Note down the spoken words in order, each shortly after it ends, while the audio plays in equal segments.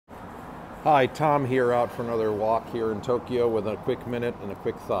Hi, Tom here, out for another walk here in Tokyo with a quick minute and a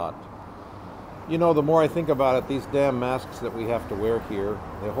quick thought. You know, the more I think about it, these damn masks that we have to wear here,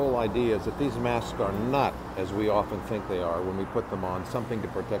 the whole idea is that these masks are not, as we often think they are when we put them on, something to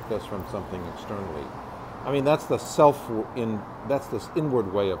protect us from something externally. I mean, that's this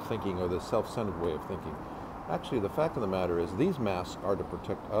inward way of thinking, or the self-centered way of thinking. Actually, the fact of the matter is these masks are to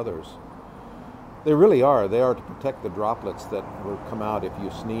protect others. They really are. They are to protect the droplets that will come out if you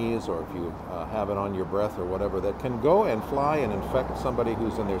sneeze or if you have it on your breath or whatever, that can go and fly and infect somebody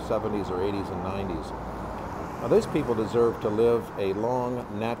who's in their 70s or 80s and 90s. Now, those people deserve to live a long,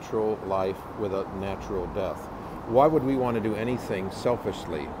 natural life with a natural death. Why would we want to do anything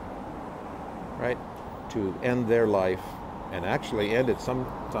selfishly, right, to end their life, and actually end it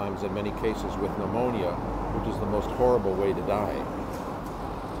sometimes in many cases with pneumonia, which is the most horrible way to die?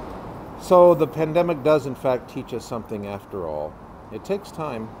 So the pandemic does in fact teach us something after all. It takes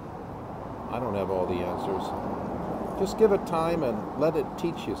time. I don't have all the answers. Just give it time and let it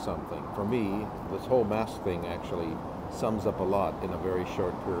teach you something. For me, this whole mask thing actually sums up a lot in a very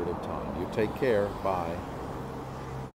short period of time. You take care. Bye.